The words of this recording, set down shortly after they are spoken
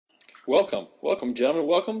Welcome, gentlemen.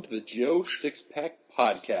 Welcome to the Joe Six Pack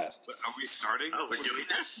Podcast. Are we starting? Oh, we're doing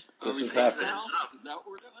this? This is happening. Is that what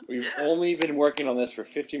we're doing? We've only been working on this for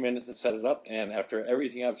 50 minutes to set it up, and after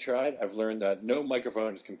everything I've tried, I've learned that no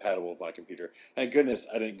microphone is compatible with my computer. Thank goodness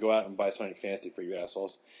I didn't go out and buy something fancy for you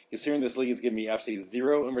assholes. Considering this league has given me absolutely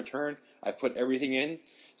zero in return, I put everything in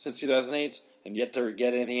since 2008, and yet to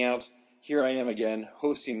get anything out, here I am again,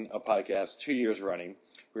 hosting a podcast 2 years running.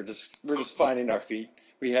 We're just finding our feet.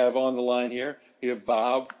 We have on the line here, we have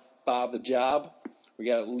Bob the Job, we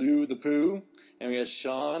got Lou the Pooh, and we got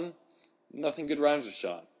Sean, nothing good rhymes with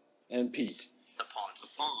Sean, and Pete. The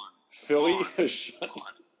pawn. Philly,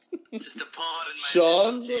 Just a pawn in my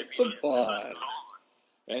Sean division the Pawn,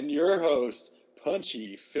 and your host,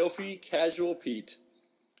 Punchy, Filthy, Casual Pete,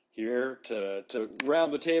 here to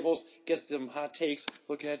round the tables, get some hot takes,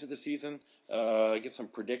 look ahead to the season, get some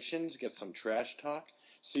predictions, get some trash talk,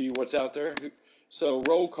 see what's out there. So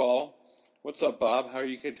roll call. What's up, Bob? How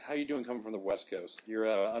you doing coming from the West Coast? You're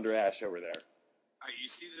under Ash over there. You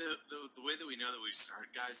see the way that we know that we've started,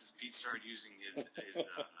 guys, is Pete started using his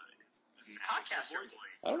podcaster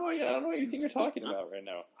voice. voice. I don't know what you think you're talking about right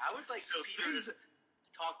now. I would like Peter to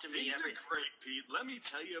talk to me Things every are great, Pete. Let me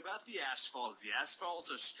tell you about the Ashfalls. The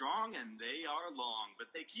Ashfalls are strong and they are long,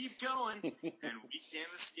 but they keep going, and we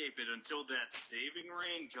can't escape it until that saving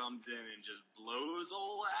rain comes in and just blows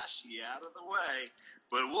old Ashy out of the way.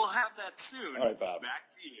 But we'll have that soon. All right, Bob. Back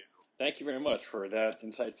to you. Thank you very much for that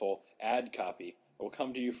insightful ad copy. We'll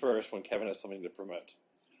come to you first when Kevin has something to promote.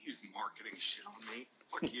 Use marketing shit on me.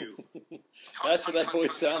 Fuck you. That's what that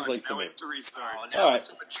voice sounds like to now me. we have to restart. Oh, now All right. it's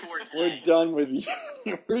a mature We're day. done with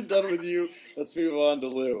you. We're done with you. Let's move on to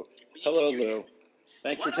Lou. Hello, Lou.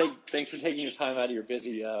 Thanks for taking your time out of your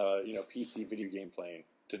busy, PC video game playing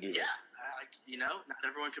to do this. Yeah, not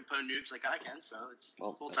everyone can pwn nukes like I can, so it's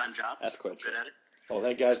a full-time job. That's quite I'm true. good at it. Well,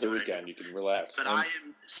 thank guys the weekend. You can relax. But I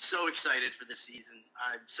am so excited for this season.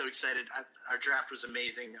 I'm so excited. Our draft was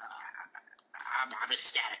amazing. I'm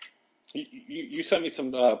ecstatic. You sent me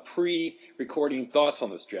some pre-recording thoughts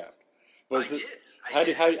on this draft. I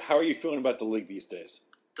did. How are you feeling about the league these days?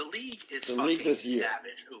 The league is The fucking league this year.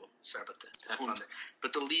 savage. Ooh, sorry about that.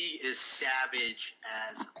 But the league is savage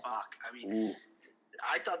as fuck. I mean, Ooh.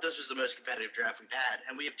 I thought this was the most competitive draft we've had,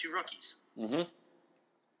 and we have 2 rookies. Mm-hmm.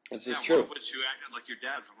 This is One true. of which you acted like your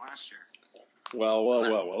dad from last year.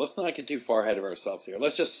 Well. Let's not get too far ahead of ourselves here.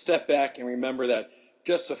 Let's just step back and remember that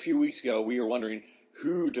just a few weeks ago we were wondering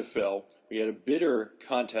who to fill. We had a bitter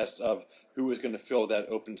contest of who was going to fill that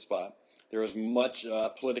open spot. There was much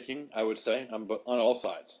politicking, I would say, on all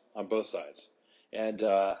sides, on both sides. And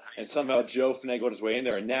somehow Joe finagled his way in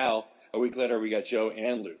there. And now, a week later, we got Joe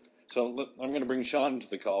and Luke. So I'm going to bring Sean into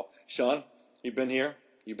the call. Sean, you've been here.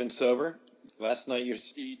 You've been sober. Last night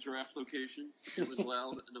The draft location. It was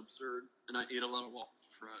loud and absurd, and I ate a lot of waffle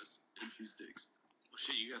fries and cheesesteaks. Well,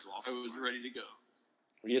 shit, you guys waffle. I was ready to go.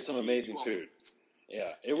 We had some amazing food.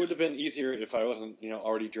 Yeah, it would have been easier if I wasn't,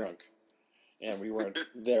 already drunk, and we weren't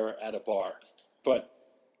there at a bar. But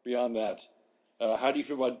beyond that, how do you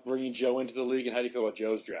feel about bringing Joe into the league, and how do you feel about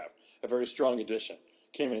Joe's draft? A very strong addition.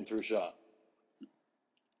 Came in through Sean.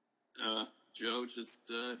 Joe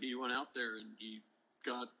just he went out there and he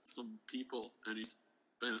got some people, and he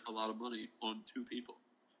spent a lot of money on 2 people.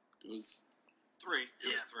 It was 3. It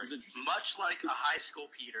was 3. It was interesting. Much like a high school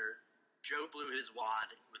Peter, Joe blew his wad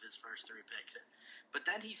with his first 3 picks. But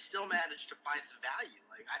then he still managed to find some value.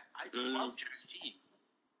 Like, I love Joe's team.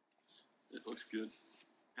 It looks good.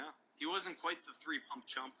 Yeah. He wasn't quite the 3-pump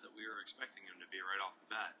chump that we were expecting him to be right off the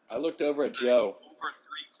bat. I looked over at Joe. Over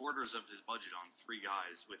 3/4 of his budget on 3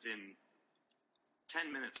 guys within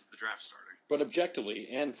 10 minutes of the draft starting. But objectively,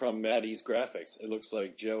 and from Maddie's graphics, it looks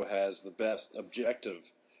like Joe has the best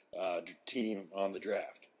objective team on the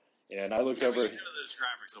draft. And I looked over. None of those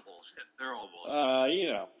graphics are bullshit. They're all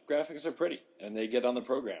bullshit. Graphics are pretty, and they get on the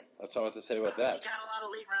program. That's all I have to say about that. He got a lot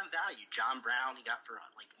of late-round value. John Brown, he got for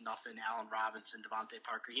nothing. Allen Robinson, Devontae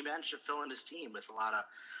Parker. He managed to fill in his team with a lot of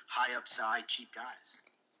high-upside, cheap guys.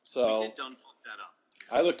 So We did done fuck that up.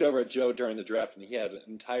 I looked over at Joe during the draft, and he had an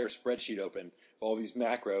entire spreadsheet open of all these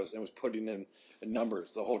macros and was putting in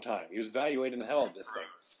numbers the whole time. He was evaluating the hell out of this thing.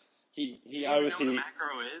 Gross. He You obviously know what a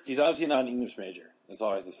macro is? he's obviously not an English major. That's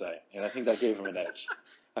all I have to say, and I think that gave him an edge.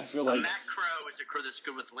 I feel A like macro is a crew that's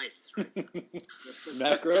good with ladies, right?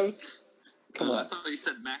 macros. Come I on, thought you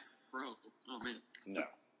said Mac Pro. Oh, man. no, I'm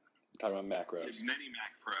talking about macros. There's many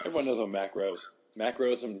Mac Pros. Everyone knows about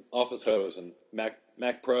macros and Office Hose and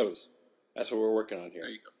Mac Pros. That's what we're working on here.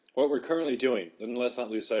 There you go. What we're currently doing, and let's not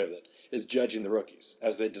lose sight of it, is judging the rookies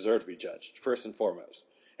as they deserve to be judged, first and foremost.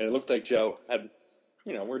 And it looked like Joe had,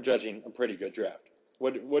 we're judging a pretty good draft.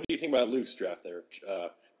 What do you think about Luke's draft there?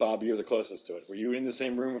 Bob, you're the closest to it. Were you in the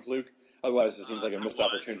same room with Luke? Otherwise, it seems like a missed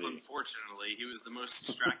opportunity. Unfortunately, he was the most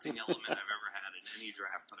distracting element I've ever had in any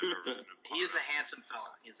draft that I've ever been a part of. He is a handsome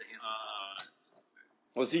fella.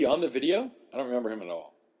 Was he on the video? I don't remember him at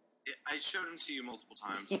all. I showed him to you multiple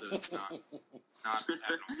times, but it's not. I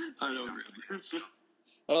don't remember.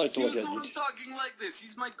 I like to He look was at the one YouTube. talking like this.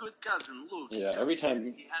 He's my good cousin, Luke. Yeah, every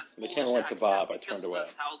time he has they Polish kinda like the accent. Bob, I He turned tells away.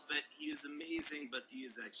 us how that he is amazing, but he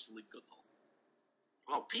is actually good awful.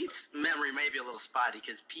 Well, Pete's memory may be a little spotty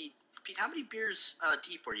because Pete, how many beers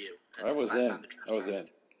deep were you? I was in.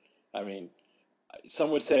 I mean,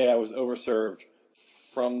 some would say I was overserved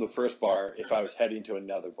from the first bar if I was heading to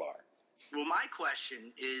another bar. Well, my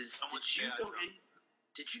question is,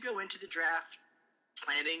 did you go into the draft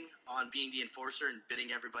planning on being the enforcer and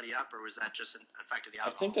bidding everybody up, or was that just an effect of the I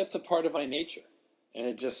alcohol? think that's a part of my nature. And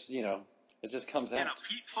it just, it just comes out. Yeah, no,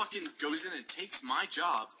 Pete fucking goes in and takes my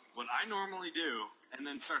job, what I normally do, and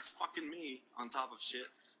then starts fucking me on top of shit.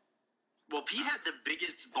 Well, Pete had the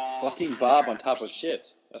biggest balls. Fucking Bob on top of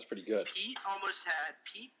shit. That's pretty good. Pete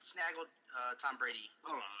snaggled Tom Brady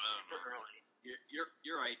early.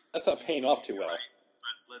 You're right. That's not paying off too well. Right.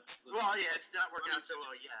 But let's Well, yeah, it's not working out so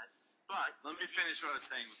well yet. But let me finish what I was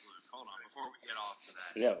saying with Luke. Hold on, before we get off to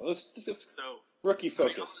that. Yeah, let's just So rookie I mean,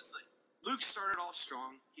 focus. honestly, Luke started off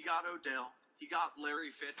strong. He got Odell. He got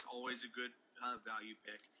Larry Fitz, always a good value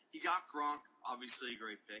pick. He got Gronk, obviously a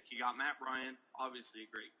great pick. He got Matt Ryan, obviously a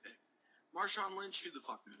great pick. Marshawn Lynch, who the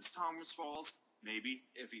fuck knows? Thomas Rawls, maybe,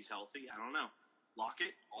 if he's healthy. I don't know.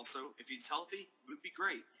 Lockett, also, if he's healthy, would be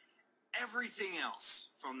great. Everything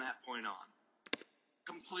else from that point on,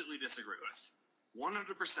 completely disagree with. 100%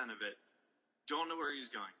 of it. Don't know where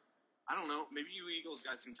he's going. I don't know. Maybe you Eagles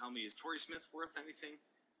guys can tell me, is Torrey Smith worth anything?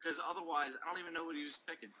 Because otherwise, I don't even know what he was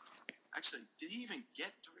picking. Actually, did he even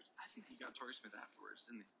get Torrey? I think he got Torrey Smith afterwards,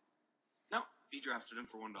 didn't he? No, he drafted him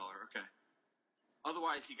for $1. Okay.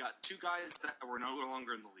 Otherwise, he got two guys that were no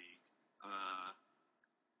longer in the league.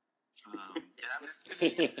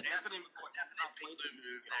 Anthony McCoy. That's not played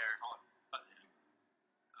move there.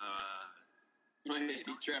 He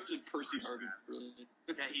drafted Percy Harvin. Brilliant.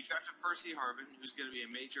 Yeah, he drafted Percy Harvin, who's going to be a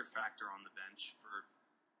major factor on the bench for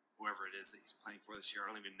whoever it is that he's playing for this year.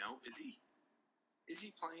 I don't even know. Is he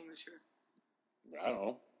playing this year? I don't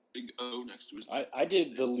know. Big O next to his. I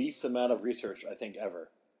did the least amount of research, I think, ever.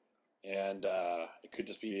 And it could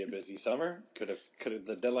just be a busy summer.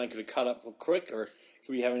 The deadline could have caught up quick, or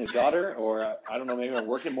could be having a daughter, or I don't know, maybe I'm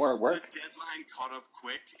working more at work. The deadline caught up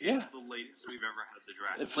quick. Yeah. It's the latest we've ever had the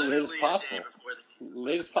draft. It's the latest possible.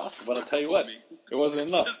 Latest possible, but I'll tell you what, it wasn't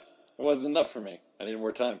enough. It wasn't enough for me. I needed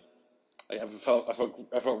more time. I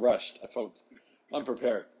felt rushed. I felt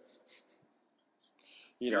unprepared.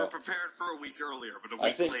 You were prepared for a week earlier, but a week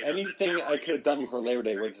I think later. anything I could have done before Labor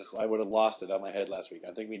Day I would have lost it on my head last week.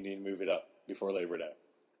 I think we need to move it up before Labor Day.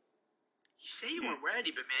 You say you weren't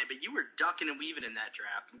ready, but you were ducking and weaving in that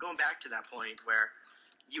draft. I'm going back to that point where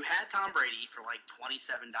you had Tom Brady for like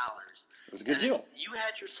 $27. It was a good deal. You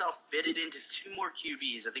had yourself fitted into two more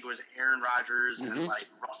QBs. I think it was Aaron Rodgers and like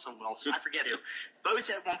Russell Wilson. I forget who. Both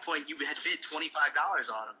at one point you had bid $25 on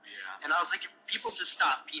them. Yeah. And I was like, if people just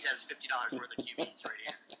stop, Pete has $50 worth of QBs right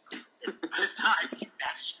here. Both times you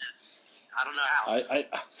bashed it. I don't know how.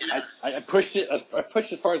 I pushed it. I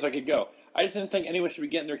pushed as far as I could go. I just didn't think anyone should be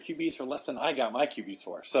getting their QBs for less than I got my QBs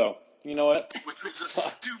for. So you know what? Which was a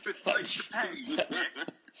stupid price to pay.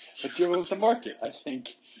 But you're with the market. I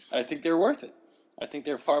think they're worth it. I think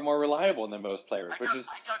they're far more reliable than most players. I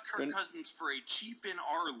got Kirk Cousins for a cheap in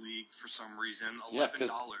our league for some reason, $11,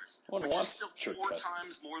 which is still four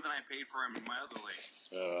times more than I paid for him in my other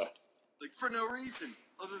league. Like for no reason,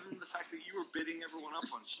 other than the fact that you were bidding everyone up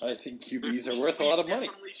on shit. I think QBs are worth a lot of money.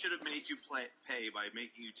 Definitely should have made you pay by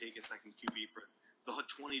making you take a second QB for the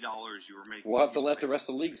 $20 you were making. We'll have to let the rest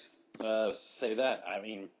of the leagues say that. I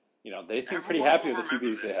mean, they seem pretty happy with the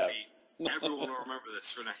QBs they have. Everyone will remember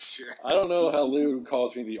this for next year. I don't know how Lou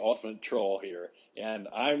calls me the ultimate troll here, and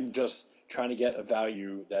I'm just trying to get a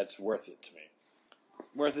value that's worth it to me,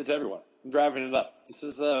 worth it to everyone. I'm driving it up. This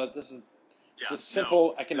is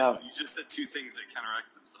simple economics. You just said two things that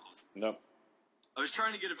counteract themselves. No. I was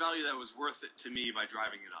trying to get a value that was worth it to me by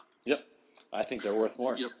driving it up. Yep. I think they're worth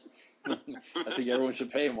more. Yep. I think everyone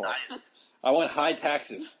should pay more. I want high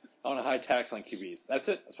taxes. I want a high tax on QBs. That's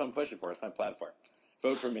it. That's what I'm pushing for. It's my platform.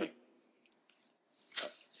 Vote for me.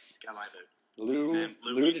 Got my vote.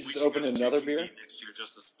 Lou just opened another beer. Next year,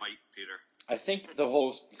 just to spite Peter. I think the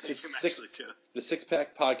whole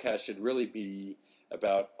six-pack podcast should really be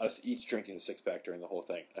about us each drinking a six-pack during the whole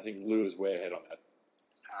thing. I think Lou is way ahead on that.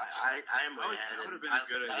 I am way ahead. That would have been a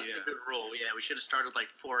good idea. That's a good rule. Yeah, we should have started like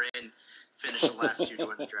 4 in, finished the last 2 to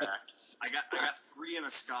win the draft. I got 3 and a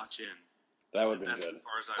scotch in. That would have been That's good. as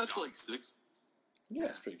far as I've That's gone. like 6. Yeah,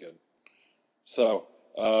 that's pretty good. So,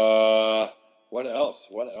 what else?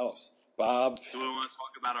 Bob? Do we want to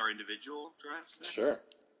talk about our individual drafts next? Sure.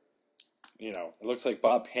 You know, it looks like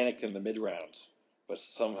Bob panicked in the mid-rounds, but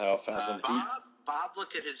somehow found some deep... Bob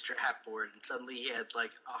looked at his draft board and suddenly he had like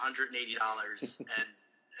 $180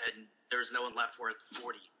 and there was no one left worth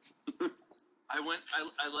 $40. I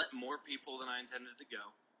let more people than I intended to go.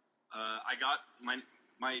 I got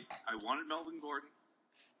I wanted Melvin Gordon.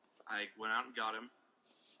 I went out and got him.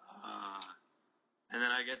 And then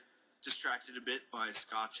I got distracted a bit by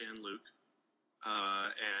Scotch and Luke.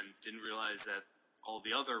 And didn't realize that all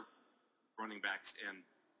the other running backs and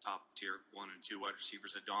top tier 1 and 2 wide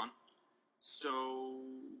receivers had gone. So,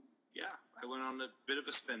 yeah, I went on a bit of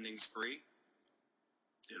a spending spree.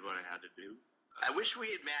 Did what I had to do. I wish we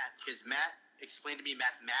had Matt, because Matt explained to me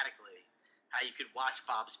mathematically how you could watch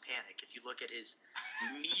Bob's panic. If you look at his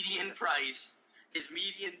median price, his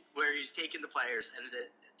median where he's taking the players, and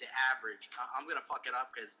the average. I'm going to fuck it up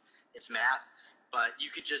because it's math, but you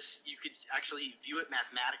could actually view it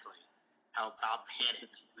mathematically, how Bob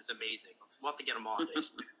panicked. It was amazing. We'll have to get him on.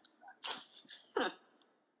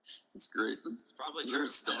 That's great. It's probably Is true. there a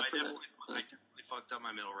stat I for that? definitely fucked up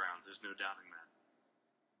my middle rounds. There's no doubting that.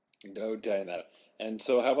 No doubt that. And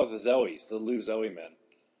so how about the Zoes, the Lou Zoe men?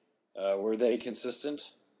 Were they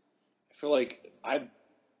consistent? I feel like I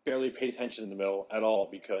barely paid attention in the middle at all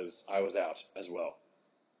because I was out as well.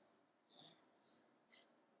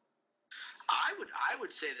 I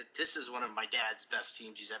would say that this is one of my dad's best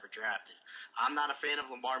teams he's ever drafted. I'm not a fan of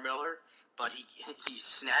Lamar Miller, but he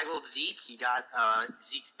snaggled Zeke. He got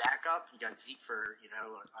Zeke's backup. He got Zeke for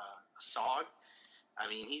a song. I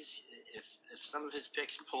mean, if some of his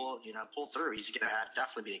picks pull through, he's gonna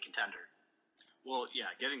definitely be a contender. Well, yeah,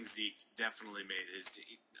 getting Zeke definitely made his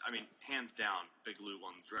team. I mean, hands down, Big Lou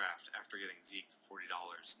won the draft after getting Zeke for $40.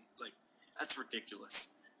 Like, that's ridiculous.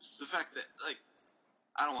 The fact that, like,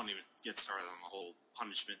 I don't want to even get started on the whole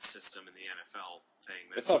punishment system in the NFL thing.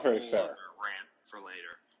 That's It's not very a whole fair. other rant for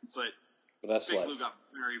later. But that's Big life. Lou got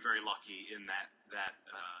very, very lucky in that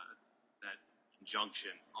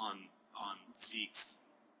injunction on Zeke's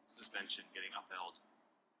suspension getting upheld.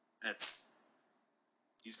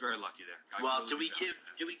 He's very lucky there. Well, do we give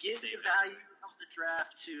the value of the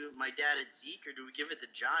draft to my dad at Zeke, or do we give it to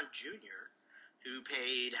John Jr., who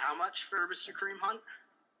paid how much for Mr. Kareem Hunt?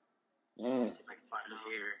 Let's see if I can find it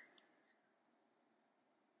here.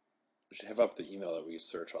 We should have up the email that we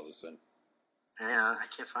search all this in. Yeah, I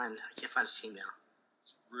can't find his team now.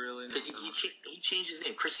 It's really because he changed his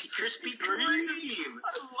name, Krispy Kreme.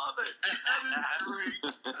 I love it. That is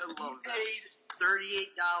great. I love that. Paid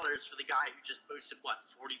 $38 for the guy who just posted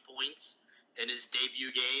 40 points in his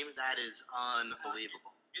debut game. That is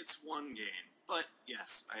unbelievable. It's one game, but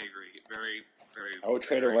yes, I agree. Very, very. I would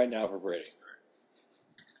trade it right now for Brady.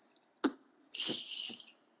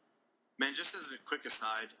 Man, just as a quick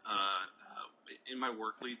aside, in my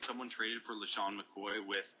work league, someone traded for LaShawn McCoy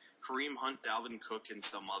with Kareem Hunt, Dalvin Cook, and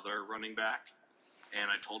some other running back.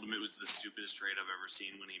 And I told him it was the stupidest trade I've ever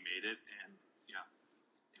seen when he made it. And, yeah,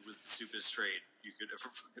 it was the stupidest trade you could ever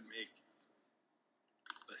fucking make.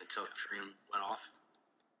 But, until Kareem went off?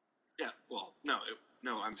 Yeah, well, no,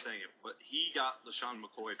 I'm saying it. But he got LaShawn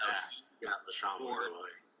McCoy back. He got LaShawn McCoy.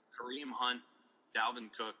 Kareem Hunt,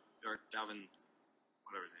 Dalvin Cook, or Dalvin...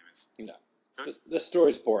 whatever his name is. No. This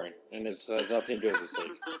story's boring, and it's nothing to do with this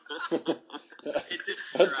league.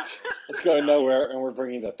 It's going nowhere, and we're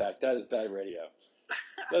bringing that back. That is bad radio.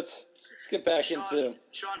 Let's get back into...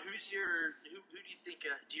 Sean, who do you think,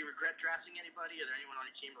 do you regret drafting anybody? Are there anyone on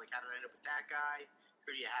your team, like, how did I end up with that guy?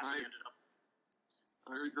 Who do you have ended up?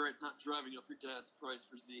 I regret not driving up your dad's price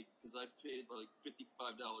for Zeke, because I paid, like,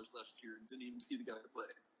 $55 last year and didn't even see the guy play.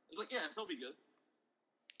 I was like, yeah, he'll be good.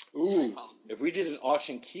 Ooh, if we did an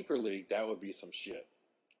auction keeper league, that would be some shit.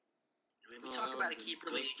 When we talk about a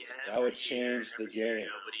keeper league, that would change the game.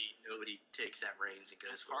 Nobody takes that reins and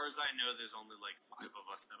goes. As far as I know, there's only like 5 of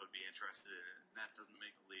us that would be interested in it, and that doesn't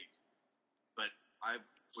make a league. But I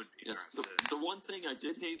would be interested. The one thing I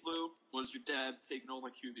did hate, Lou, was your dad taking all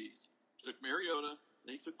my QBs. He took Mariota,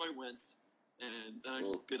 then he took my Wentz, and then I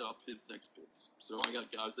just bid up his next bids. So I got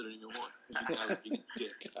guys that I didn't even want because your dad was being a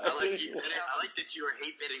dick. I like that you were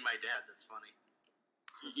hate bidding my dad. That's funny.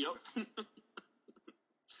 Yep.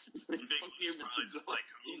 He's like,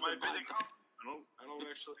 who am I bidding on? I don't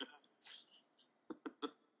actually know.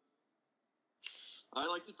 I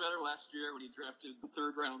liked it better last year when he drafted the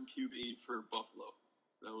 3rd round QB for Buffalo.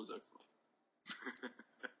 That was excellent.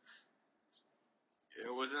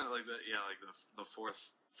 It wasn't like the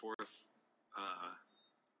fourth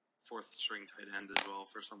string tight end as well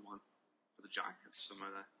for someone for the Giants, something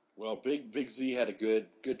like that. Well, Big Z had a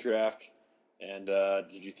good draft, and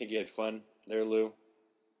did you think he had fun there, Lou?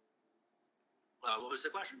 What was the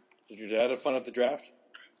question? Did your dad have fun at the draft?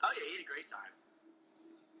 Oh yeah, he had a great time.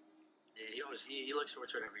 Yeah, he looks forward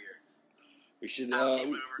to it every year. We should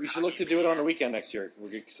look to do it on a weekend next year.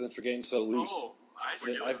 Since we're getting so loose. Oh, I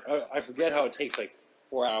see. I forget how it takes like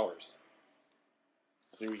 4 hours.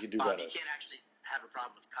 I think we could do that. You can't actually have a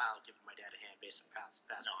problem with Kyle giving my dad a hand based on Kyle's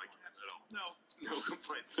past. No, I can't at all. No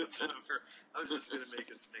complaints whatsoever. I was just going to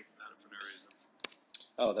make us think about it for no reason.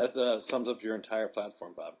 Oh, that sums up your entire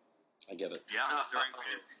platform, Bob. I get it. Yeah, during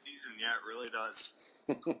fantasy season, yeah, it really does.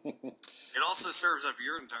 It also serves up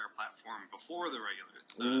your entire platform before the regular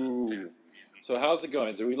fantasy season. So how's it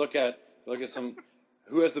going? Do we look at some?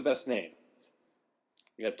 Who has the best name?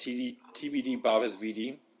 We got TBD. Bob has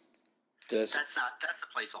VD. That's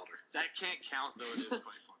a placeholder. That can't count, though. It is quite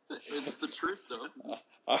fun. It's the truth, though.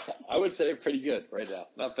 I would say pretty good right now.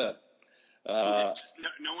 Not bad.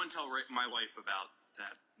 No one tell my wife about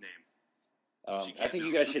that name. I think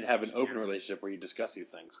you guys should have an open relationship where you discuss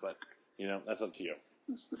these things, but that's up to you.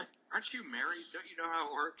 Aren't you married? Don't you know how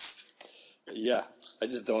it works? Yeah, I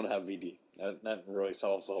just don't have VD. That really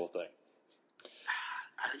solves the whole thing.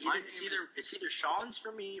 It's either Sean's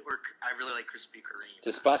for me or I really like Krispy Kreme.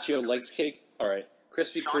 Gazpacho legs cake. All right,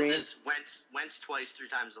 Krispy Sean Kreme. is Wentz twice, 3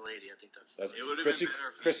 times the lady. I think that's it would have been better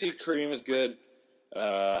if Krispy Kreme is good.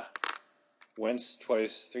 Wentz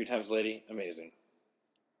twice, 3 times lady. Amazing.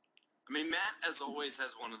 I mean, Matt, as always,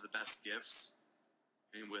 has one of the best gifts.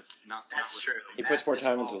 I mean, that's true. He puts more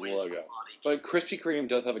time into the logo. But Krispy Kreme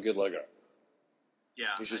does have a good logo. Yeah.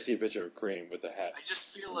 You should see a picture of Kreme with the hat. I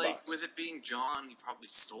just feel like with it being John, he probably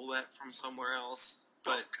stole that from somewhere else.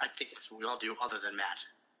 But I think that's what we all do, other than Matt.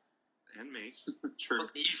 And me. True. Well,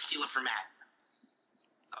 you steal it from Matt.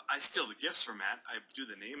 I steal the gifts from Matt. I do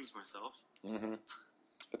the names myself. Mm-hmm.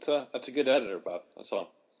 That's a good editor, Bob. That's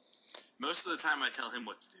all. Most of the time I tell him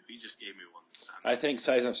what to do. He just gave me one this time. I think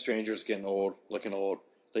Size of Strangers getting old, looking old.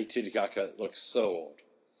 Lake Titicaca looks so old.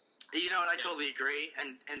 You know what? I totally agree.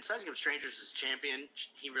 And Sizing of Strangers is champion.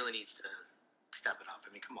 He really needs to step it up.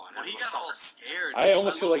 I mean, come on. Well, he got all scared. I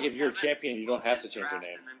almost feel like if you're a champion, you don't have to change your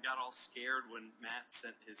name. And then got all scared when Matt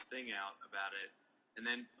sent his thing out about it. And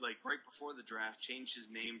then, right before the draft, changed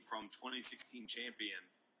his name from 2016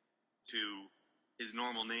 champion to his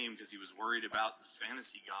normal name because he was worried about the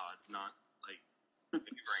fantasy gods not, favoring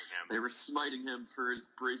him. They were smiting him for his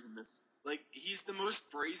brazenness. He's the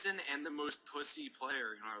most brazen and the most pussy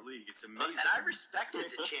player in our league. It's amazing. And I respected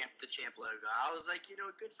the champ logo. I was like,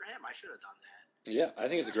 good for him. I should have done that. Yeah, I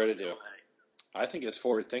think it's a great idea. I think it's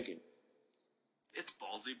forward thinking. It's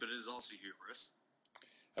ballsy, but it is also hubris.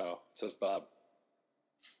 Oh, says Bob.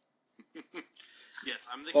 Yes,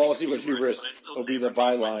 I'm the ballsy but hubris will be the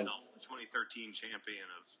byline. The 2013 champion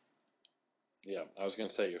of. Yeah, I was going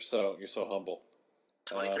to say you're so humble.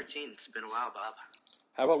 2013. It's been a while, Bob.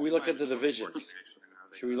 How about we look at the divisions?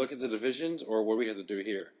 Should we look at the divisions, or what do we have to do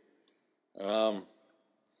here? Well,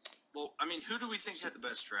 I mean, who do we think had the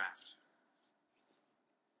best draft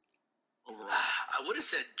overall? I would have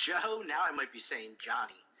said Joe. Now I might be saying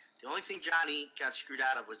Johnny. The only thing Johnny got screwed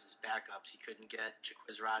out of was his backups. He couldn't get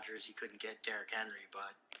Jaquiz Rogers. He couldn't get Derrick Henry.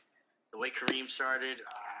 But the way Kareem started,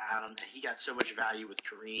 I don't know. He got so much value with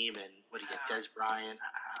Kareem, and what he got Dez Bryant.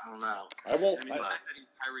 I don't know. I won't. I mean, the fact that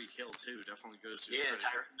Tyreek Hill too definitely goes to his credit.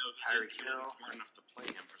 Tyreek Hill wasn't smart enough to play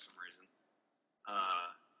him for some reason.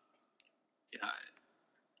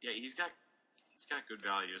 Yeah, he's got good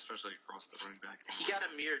value, especially across the running back. He got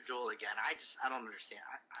Amir Abdul again. I don't understand.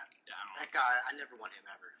 That guy, I never want him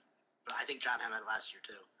ever. But I think John had it last year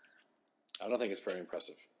too. I don't think it's very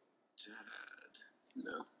impressive. Dad.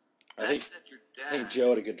 No. I think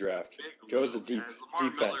Joe had a good draft. Joe's a deep Lamar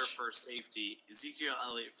Miller bench. for safety, Ezekiel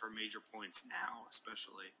Elliott for major points now,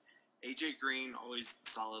 especially. AJ Green, always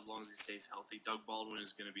solid as long as he stays healthy. Doug Baldwin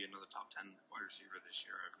is going to be another top 10 wide receiver this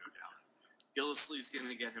year, I have no doubt. Gillislee's going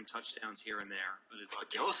to get him touchdowns here and there, but it's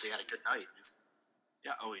Gillislee had a good night.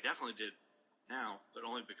 Yeah, he definitely did now, but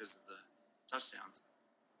only because of the touchdowns.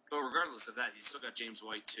 But regardless of that, he's still got James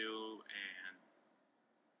White too, and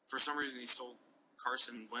for some reason he stole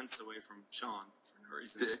Carson Wentz away from Sean for no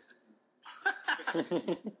reason.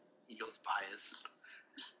 Eagles bias.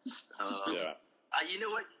 Yeah. You know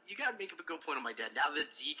what? You got to make up a good point on my dad. Now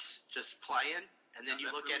that Zeke's just playing, and then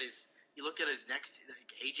you look at his next,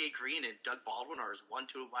 AJ Green and Doug Baldwin are his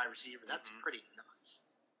 1-2 wide receiver. That's pretty nuts.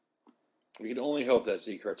 We can only hope that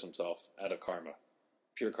Zeke hurts himself out of karma.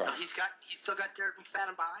 Pure No, carbs. he's still got Derek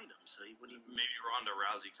McFadden behind him, so he wouldn't even. Maybe Ronda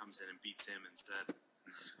Rousey comes in and beats him instead.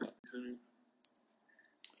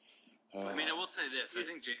 I mean, I will say this. I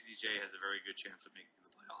think JCJ has a very good chance of making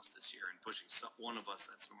the playoffs this year and pushing one of us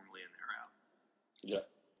that's normally in there out. Yeah.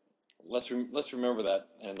 Let's remember that,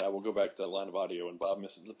 and I will go back to that line of audio when Bob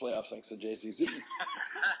misses the playoffs thanks to JCZ.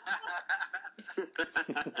 You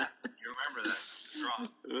remember that. Strong.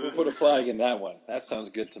 We'll put a flag in that one. That sounds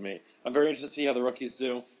good to me. I'm very interested to see how the rookies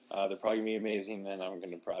do. They're probably going to be amazing, and I'm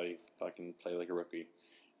going to probably fucking play like a rookie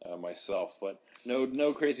myself. But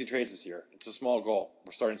no crazy trades this year. It's a small goal.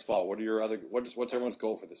 We're starting small. What's everyone's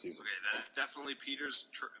goal for the season? Okay, that is definitely Peter's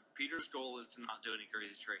goal is to not do any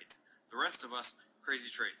crazy trades. The rest of us,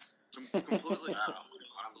 crazy trades. Completely.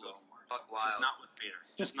 Fuck wild. Just not with Peter.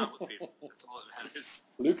 Just not with Peter. That's all that matters.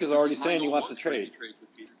 Luke is already saying he wants to trade.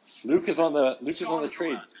 Luke is on the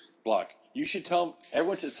trade block. You should tell him.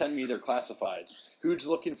 Everyone should send me their classifieds. Who's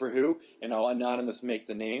looking for who, and I'll anonymous make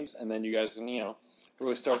the names, and then you guys can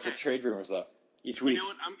really start the trade rumors up each week. You know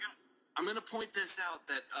what? I'm gonna point this out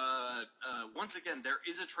that once again there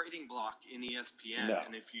is a trading block in ESPN,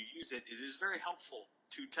 and if you use it, it is very helpful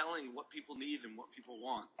to telling what people need and what people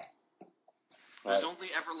want. There's only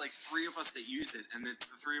ever like 3 of us that use it, and it's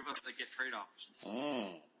the 3 of us that get trade options.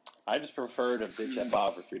 I just prefer to bitch at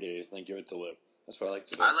Bob for 3 days and then give it to Lou. That's what I like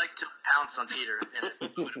to do. I like to pounce on Peter and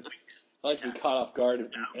I like to be caught off guard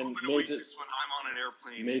and when I'm on an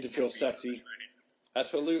airplane, made to feel sexy.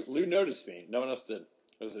 That's what Lou noticed me. No one else did.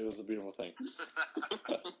 It was a beautiful thing.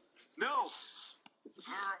 No.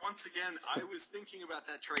 Once again, I was thinking about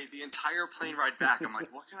that trade the entire plane ride back. I'm like,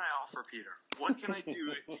 what can I offer Peter? What can I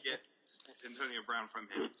do to get Antonio Brown from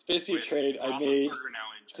him? It's basically a trade I made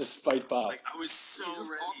to spite Bob. Like, I was so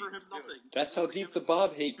just ready offer him to do nothing. it. That's how deep the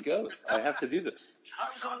Bob hate goes. I have to do this. I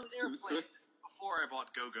was on an airplane before I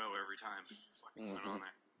bought Go-Go every time. Fucking went on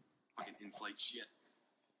there. Fucking in-flight shit.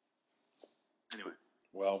 Anyway.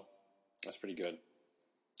 Well, that's pretty good.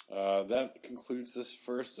 That concludes this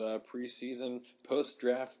first preseason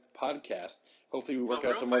post-draft podcast. Hopefully we work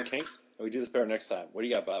out some more kinks and we do this better next time. What do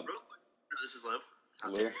you got, Bob? This is Lou.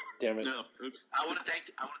 Lou? Damn it. No, oops. I want to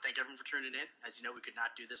thank everyone for tuning in. As you know, we could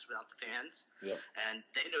not do this without the fans. Yep. And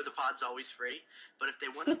they know the pod's always free. But if they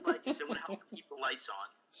want to help keep the lights on,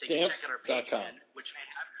 they can check out our Patreon, which I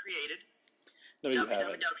have created. No, you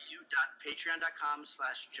haven't.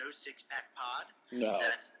 www.patreon.com/Joe6packpod. No.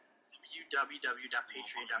 That's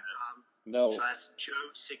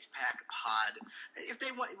www.patreon.com/Joe6packpod. If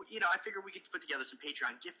they want, I figure we could put together some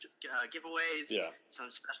Patreon giveaways, some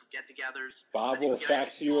special get-togethers. Bob will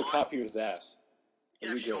fax you a copy of his ass.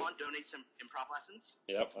 Yeah, Sean donates some improv lessons.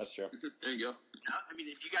 Yep, that's true. There you go. I mean,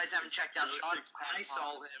 if you guys haven't checked out Sean, I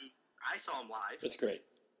saw him live. It's great.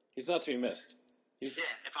 He's not to be missed. If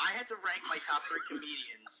I had to rank my top 3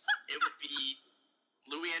 comedians, it would be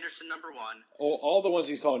Louis Anderson number 1. Oh, all the ones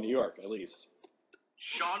you saw in New York, at least.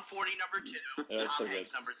 Sean Forney number 2. Yeah, that's Tom so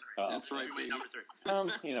Hanks good. number 3. That's right.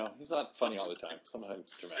 Number 3. He's not funny all the time.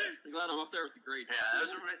 Sometimes dramatic. I'm glad I'm up there with the greats. Yeah,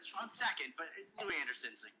 Sean's second, but Louis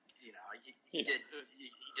Anderson's he did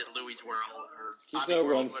Louis' World or He's no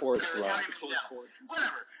run Forrest Gump.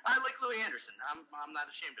 Whatever. I like Louis Anderson. I'm not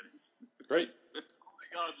ashamed of it. Great. Oh my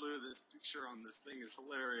God, Lou, this picture on this thing is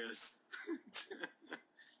hilarious.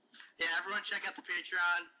 Yeah, everyone check out the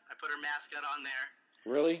Patreon. I put our mascot on there.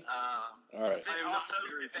 Really? All right. I am not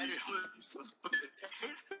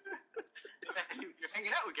You're hanging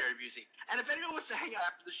out with Gary Busey. And if anyone wants to hang out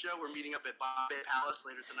after the show, we're meeting up at Bombay Palace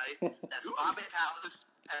later tonight. That's Bombay Palace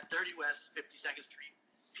at 30 West 52nd Street.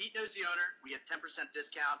 Pete knows the owner. We get 10%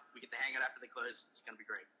 discount. We get to hang out after they close. It's going to be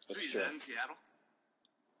great. So he's in Seattle?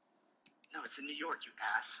 No, it's in New York, you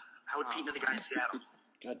ass. How would Pete know the guy in Seattle?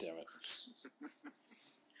 God damn it.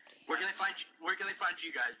 Where can they find you? Where can they find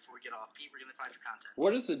you guys before we get off? Pete, where can they find your content?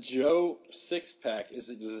 What is a Joe Sixpack? Is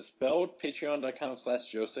it spelled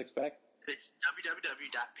patreon.com/Joe6pack? It's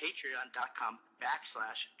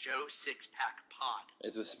www.patreon.com/Joe6packpod.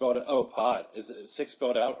 Is it spelled pod? Is it 6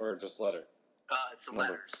 spelled out or just letter? It's the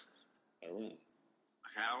letters. Oh. Okay,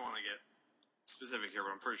 I don't want to get specific here,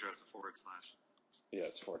 but I'm pretty sure it's a /. Yeah,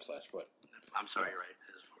 it's /, but I'm sorry, you're right.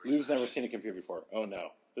 It is / Lou's never seen a computer before. Oh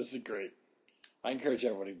no, this is great. I encourage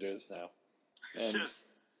everyone to do this now. And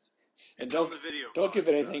it's on the video. Don't give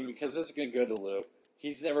anything because this is going to go to Lou.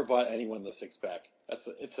 He's never bought anyone the 6-pack.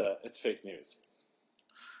 It's fake news.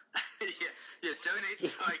 yeah, donate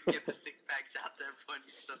so I can get the 6-packs out to everyone.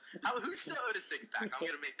 Who still owed a 6-pack? I'm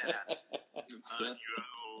going to make that happen. You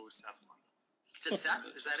owe Seth one. Just Seth?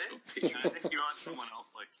 Is that it? I think you owe someone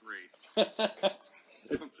else like 3.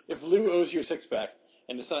 If Lou owes you a 6-pack,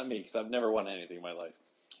 and it's not me because I've never won anything in my life,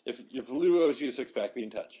 If Lou owes you a six-pack, be in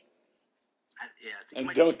touch. Yeah, I think And it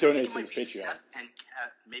might don't be, donate I think to it his might be Patreon. Seth and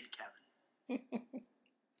maybe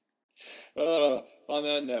Kevin. On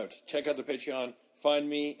that note, check out the Patreon. Find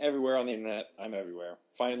me everywhere on the internet. I'm everywhere.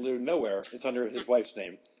 Find Lou nowhere. It's under his wife's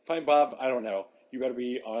name. Find Bob. I don't know. You better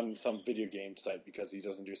be on some video game site because he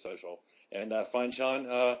doesn't do social. And find Sean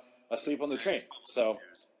asleep on the train. So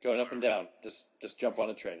going up and down. Just jump on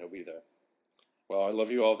a train. He'll be there. Well, I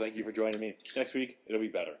love you all. Thank you for joining me. Next week it'll be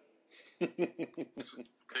better.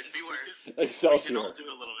 Couldn't be worse. Excelsior. We can all do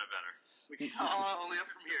a little bit better. We can all only up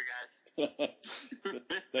from here, guys.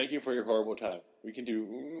 Thank you for your horrible time.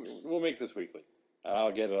 We'll make this weekly.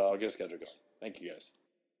 I'll get a schedule going. Thank you guys.